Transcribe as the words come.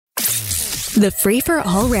The Free for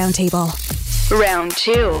All Roundtable. Round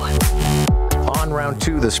 2. On round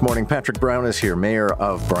 2 this morning, Patrick Brown is here, Mayor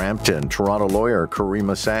of Brampton, Toronto lawyer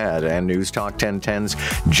Caryma and NEWSTALK 1010's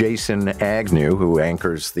Jason Agnew, who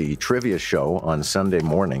anchors the trivia show on Sunday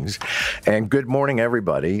mornings. And good morning,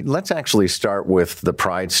 everybody. Let's actually start with the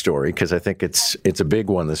Pride story, because I think it's a big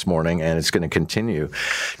one this morning, and it's going to continue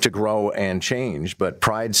to grow and change. But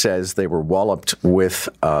Pride says they were walloped with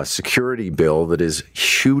a security bill that is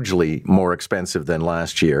hugely more expensive than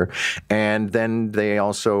last year. And then they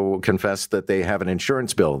also confessed that they have an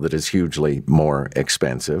insurance bill that is hugely more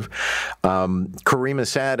expensive.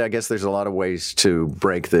 Caryma, I guess there's a lot of ways to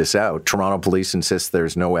break this out. Toronto police insist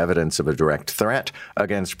there's no evidence of a direct threat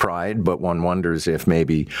against Pride, but one wonders if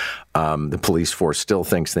maybe the police force still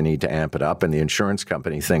thinks they need to amp it up and the insurance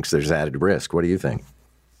company thinks there's added risk. What do you think?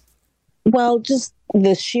 Well, just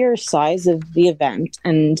the sheer size of the event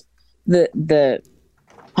and the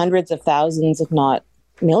hundreds of thousands, if not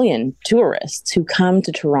million tourists who come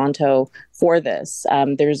to Toronto for this.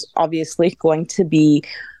 There's obviously going to be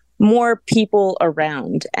more people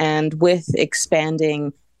around, and with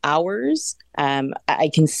expanding hours,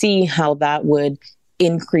 I can see how that would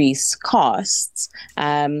increase costs.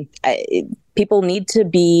 People need to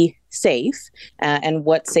be safe, and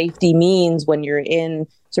what safety means when you're in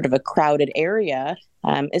sort of a crowded area,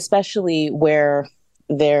 especially where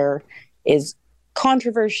there is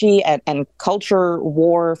controversy and culture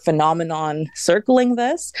war phenomenon circling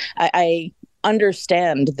this. I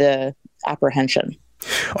understand the apprehension.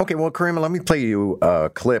 Okay, well, Caryma, let me play you a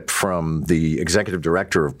clip from the executive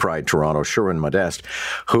director of Pride Toronto, Sherwin Modeste,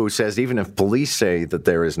 who says even if police say that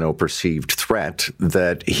there is no perceived threat,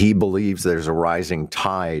 that he believes there's a rising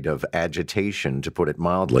tide of agitation, to put it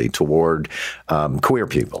mildly, toward queer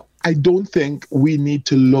people. I don't think we need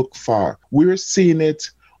to look far. We're seeing it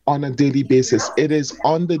on a daily basis. It is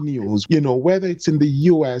on the news, whether it's in the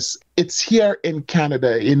US, it's here in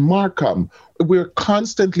Canada, in Markham. We're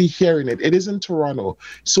constantly hearing it. It is in Toronto.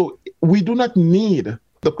 So we do not need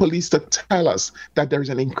the police to tell us that there is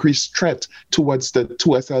an increased threat towards the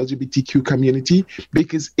 2S LGBTQ community,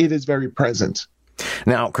 because it is very present.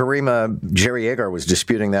 Now, Caryma, Jerry Agar was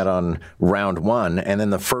disputing that on round 1, and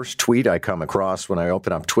then the first tweet I come across when I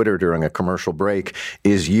open up Twitter during a commercial break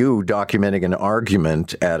is you documenting an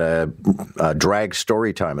argument at a drag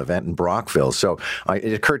storytime event in Brockville. So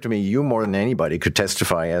it occurred to me you more than anybody could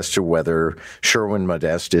testify as to whether Sherwin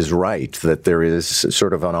Modeste is right, that there is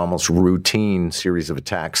sort of an almost routine series of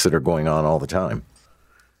attacks that are going on all the time.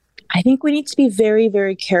 I think we need to be very,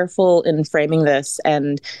 very careful in framing this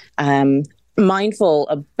and mindful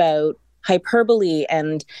about hyperbole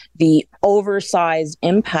and the oversized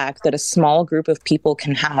impact that a small group of people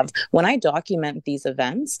can have. When I document these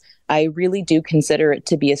events, I really do consider it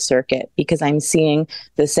to be a circuit, because I'm seeing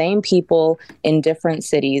the same people in different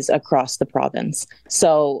cities across the province.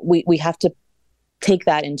 So we have to take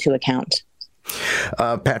that into account.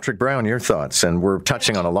 Patrick Brown, your thoughts? And we're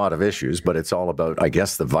touching on a lot of issues, but it's all about, I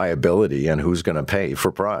guess, the viability and who's going to pay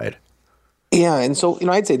for Pride. Yeah, and so,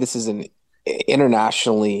 I'd say this is an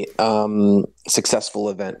internationally successful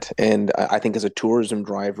event. And I think as a tourism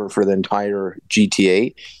driver for the entire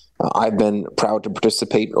GTA, I've been proud to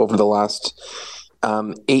participate over the last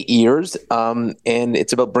 8 years. And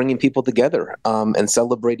it's about bringing people together and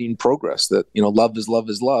celebrating progress, that, love is love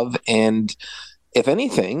is love. And if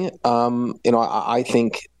anything, I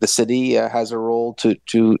think the city has a role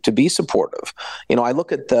to be supportive. I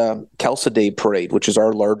look at the Kelsa Day Parade, which is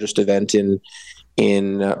our largest event in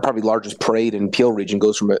probably largest parade in Peel region,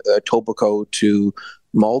 goes from Etobicoke to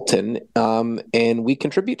Malton, and we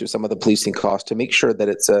contribute to some of the policing costs to make sure that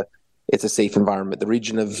it's a safe environment. The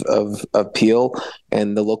region of Peel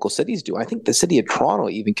and the local cities do. I think the city of Toronto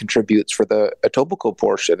even contributes for the Etobicoke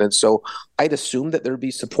portion, and so I'd assume that there'd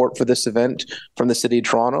be support for this event from the city of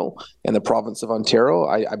Toronto and the province of Ontario.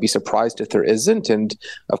 I'd be surprised if there isn't, and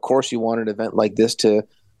of course, you want an event like this to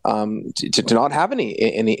not have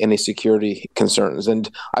any security concerns. And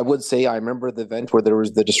I would say I remember the event where there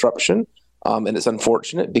was the disruption, and it's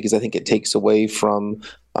unfortunate because I think it takes away from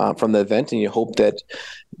the event, and you hope that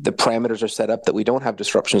the parameters are set up that we don't have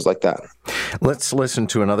disruptions like that. Let's listen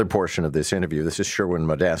to another portion of this interview. This is Sherwin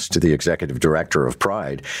Modeste, the executive director of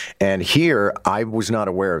Pride. And here, I was not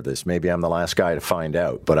aware of this. Maybe I'm the last guy to find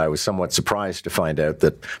out, but I was somewhat surprised to find out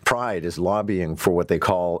that Pride is lobbying for what they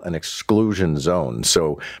call an exclusion zone.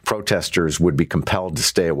 So protesters would be compelled to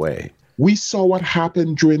stay away. We saw what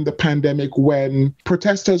happened during the pandemic when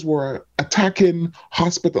protesters were attacking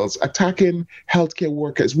hospitals, attacking healthcare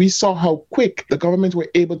workers. We saw how quick the government were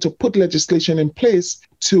able to put legislation in place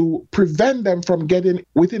to prevent them from getting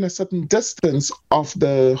within a certain distance of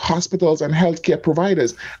the hospitals and healthcare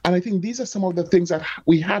providers. And I think these are some of the things that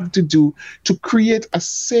we have to do to create a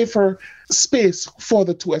safer space for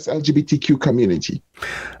the 2S LGBTQ community.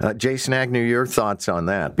 Jason Agnew, your thoughts on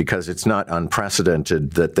that? Because it's not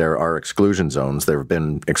unprecedented that there are exclusion zones. There have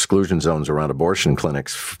been exclusion zones around abortion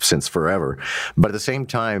clinics since forever. But at the same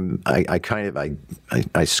time,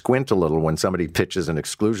 I squint a little when somebody pitches an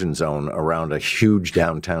exclusion zone around a huge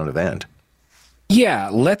downtown event. Yeah,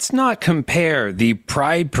 let's not compare the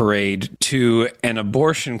Pride Parade to an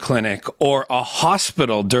abortion clinic or a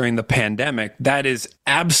hospital during the pandemic. That is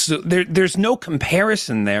there's no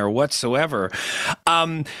comparison there whatsoever.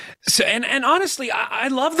 And honestly, I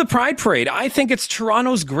love the Pride Parade. I think it's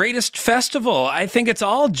Toronto's greatest festival. I think it's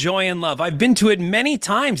all joy and love. I've been to it many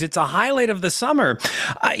times. It's a highlight of the summer.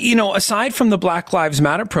 Aside from the Black Lives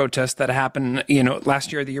Matter protest that happened,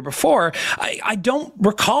 last year or the year before, I don't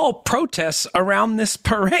recall protests around this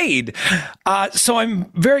parade. So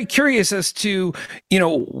I'm very curious as to,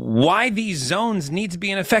 why these zones need to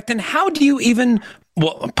be in effect, and how do you even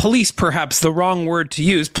police, perhaps the wrong word to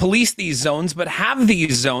use, police these zones, but have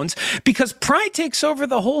these zones, because Pride takes over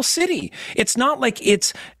the whole city. It's not like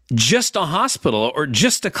it's just a hospital or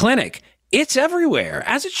just a clinic. It's everywhere,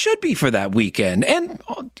 as it should be for that weekend and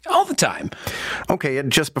all the time. Okay, and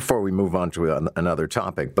just before we move on to another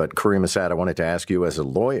topic, but Caryma Saad, I wanted to ask you as a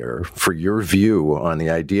lawyer for your view on the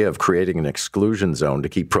idea of creating an exclusion zone to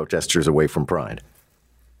keep protesters away from Pride.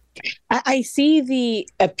 I see the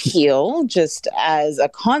appeal just as a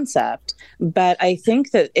concept, but I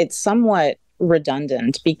think that it's somewhat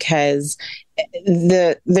redundant because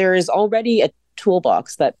there is already a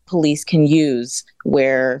toolbox that police can use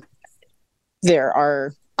where there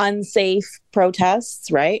are unsafe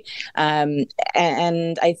protests, right? And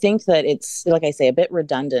I think that it's, like I say, a bit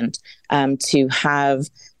redundant to have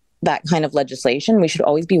that kind of legislation. We should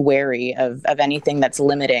always be wary of anything that's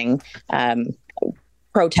limiting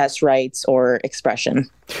protest rights or expression.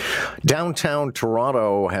 Downtown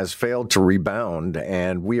Toronto has failed to rebound,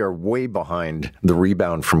 and we are way behind the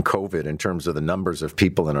rebound from COVID in terms of the numbers of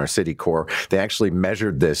people in our city core. They actually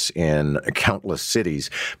measured this in countless cities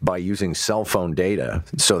by using cell phone data.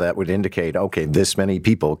 So that would indicate, okay, this many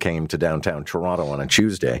people came to downtown Toronto on a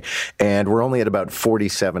Tuesday, and we're only at about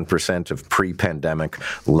 47% of pre-pandemic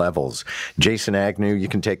levels. Jason Agnew, you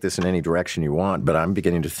can take this in any direction you want, but I'm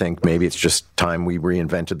beginning to think maybe it's just time we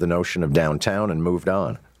reinvented the notion of downtown and moved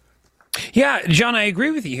on. Yeah, John, I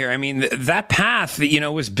agree with you here. I mean, that path,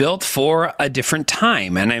 was built for a different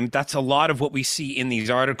time. And that's a lot of what we see in these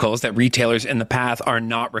articles, that retailers in the path are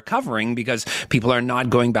not recovering because people are not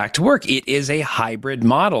going back to work. It is a hybrid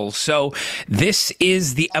model. So this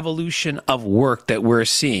is the evolution of work that we're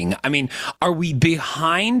seeing. I mean, are we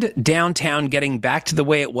behind downtown getting back to the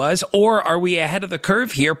way it was, or are we ahead of the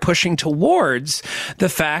curve here pushing towards the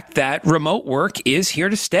fact that remote work is here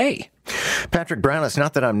to stay? Patrick Brown, it's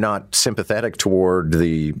not that I'm not sympathetic toward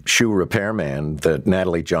the shoe repairman that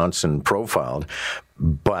Natalie Johnson profiled,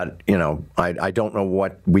 but, I don't know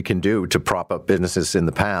what we can do to prop up businesses in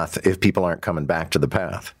the path if people aren't coming back to the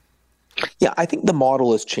path. Yeah, I think the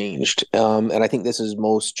model has changed, and I think this is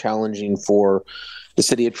most challenging for the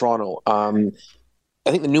city of Toronto. I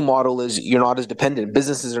think the new model is you're not as dependent.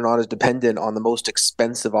 Businesses are not as dependent on the most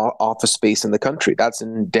expensive office space in the country. That's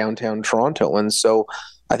in downtown Toronto. And so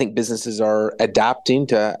I think businesses are adapting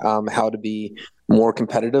to how to be more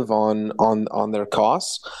competitive on their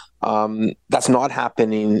costs. That's not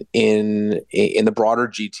happening in the broader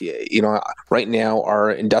GTA. Right now our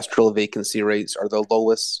industrial vacancy rates are the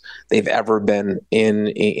lowest they've ever been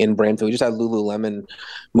in Brampton. We just had Lululemon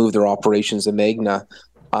move their operations in Magna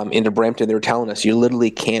into Brampton. They were telling us you literally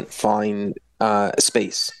can't find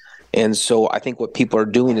space. And so I think what people are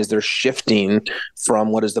doing is they're shifting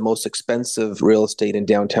from what is the most expensive real estate in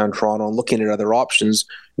downtown Toronto and looking at other options,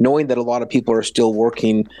 knowing that a lot of people are still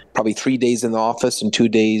working probably 3 days in the office and 2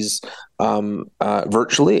 days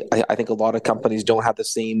virtually. I think a lot of companies don't have the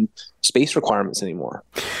same space requirements anymore.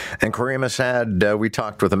 And Caryma Saad, we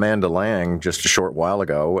talked with Amanda Lang just a short while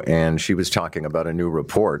ago, and she was talking about a new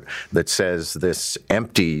report that says these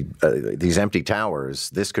empty towers,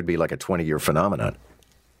 this could be like a 20-year phenomenon.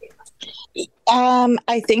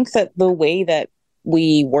 I think that the way that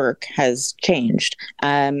we work has changed,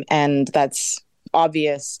 and that's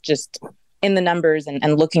obvious just in the numbers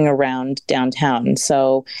and looking around downtown.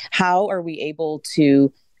 So how are we able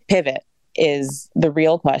to pivot is the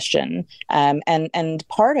real question. And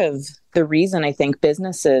part of the reason I think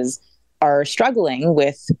businesses are struggling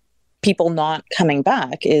with people not coming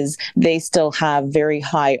back is they still have very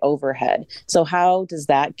high overhead. So how does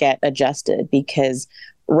that get adjusted? Because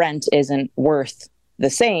rent isn't worth the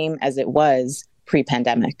same as it was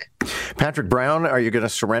pre-pandemic. Patrick Brown, are you going to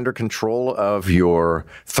surrender control of your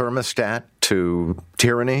thermostat to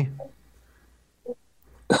tyranny?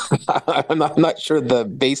 I'm not sure the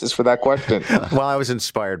basis for that question. Well, I was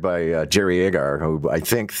inspired by Jerry Agar, who I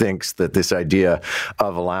think thinks that this idea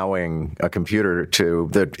of allowing a computer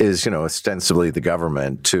that is, ostensibly the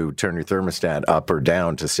government, to turn your thermostat up or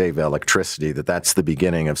down to save electricity, that's the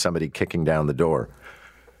beginning of somebody kicking down the door.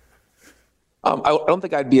 I don't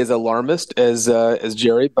think I'd be as alarmist as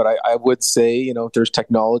Jerry, but I would say, if there's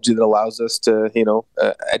technology that allows us to,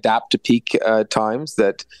 adapt to peak times,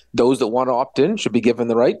 that those that want to opt in should be given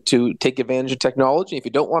the right to take advantage of technology. If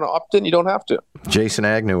you don't want to opt in, you don't have to. Jason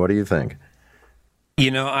Agnew, what do you think?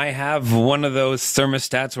 I have one of those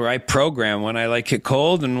thermostats where I program when I like it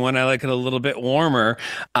cold and when I like it a little bit warmer.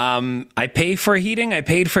 I pay for heating, I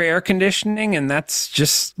paid for air conditioning, and that's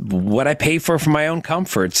just what I pay for my own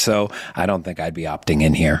comfort. So I don't think I'd be opting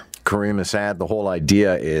in here. Caryma said the whole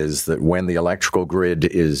idea is that when the electrical grid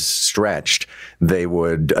is stretched, they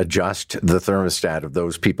would adjust the thermostat of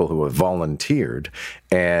those people who have volunteered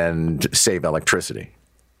and save electricity.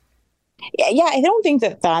 Yeah, I don't think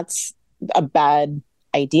that's a bad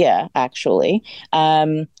idea, actually.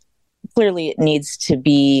 Clearly, it needs to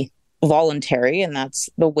be voluntary, and that's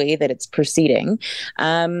the way that it's proceeding.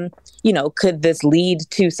 Could this lead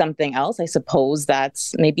to something else? I suppose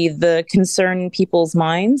that's maybe the concern in people's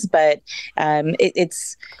minds, but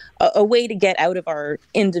it's a way to get out of our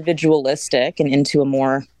individualistic and into a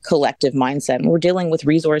more collective mindset. And we're dealing with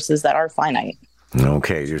resources that are finite.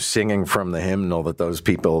 Okay, you're singing from the hymnal that those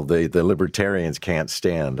people, the libertarians, can't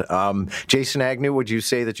stand. Jason Agnew, would you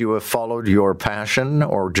say that you have followed your passion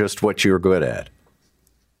or just what you're good at?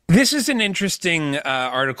 This is an interesting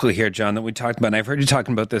article here, John, that we talked about. And I've heard you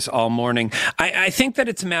talking about this all morning. I think that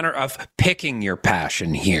it's a matter of picking your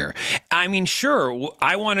passion here. I mean, sure,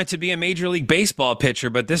 I wanted to be a Major League Baseball pitcher,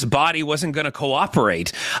 but this body wasn't going to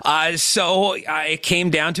cooperate. So it came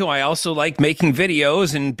down to I also like making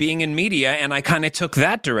videos and being in media, and I kind of took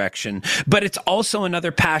that direction. But it's also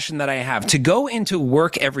another passion that I have. To go into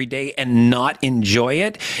work every day and not enjoy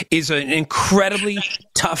it is an incredibly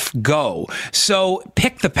tough go. So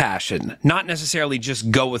pick the passion, not necessarily just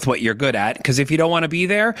go with what you're good at, because if you don't want to be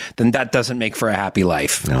there, then that doesn't make for a happy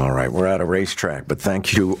life. All right, we're at a racetrack, but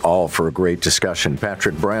thank you all for a great discussion.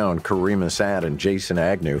 Patrick Brown, Caryma Sad, and Jason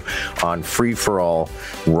Agnew on Free for All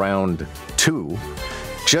Round 2.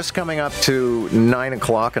 Just coming up to 9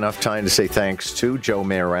 o'clock, enough time to say thanks to Joe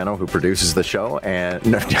Majorano, who produces the show.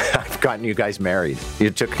 And I've gotten you guys married. You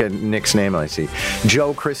took Nick's name, I see.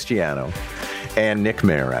 Joe Cristiano and Nick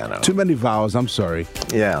Majorano. Too many vowels, I'm sorry.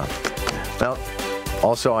 Yeah. Well,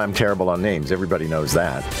 also, I'm terrible on names. Everybody knows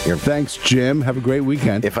that. Thanks, Jim. Have a great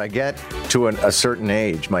weekend. If I get to a certain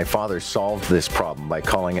age, my father solved this problem by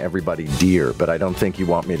calling everybody dear, but I don't think you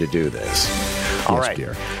want me to do this. All right,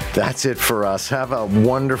 dear. That's it for us. Have a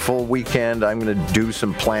wonderful weekend. I'm going to do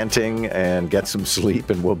some planting and get some sleep,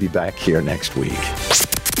 and we'll be back here next week.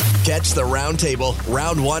 Catch the Roundtable,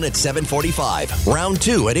 Round 1 at 7:45, Round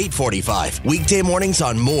 2 at 8:45. Weekday mornings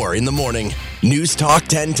on More in the Morning. News Talk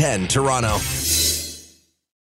 1010, Toronto.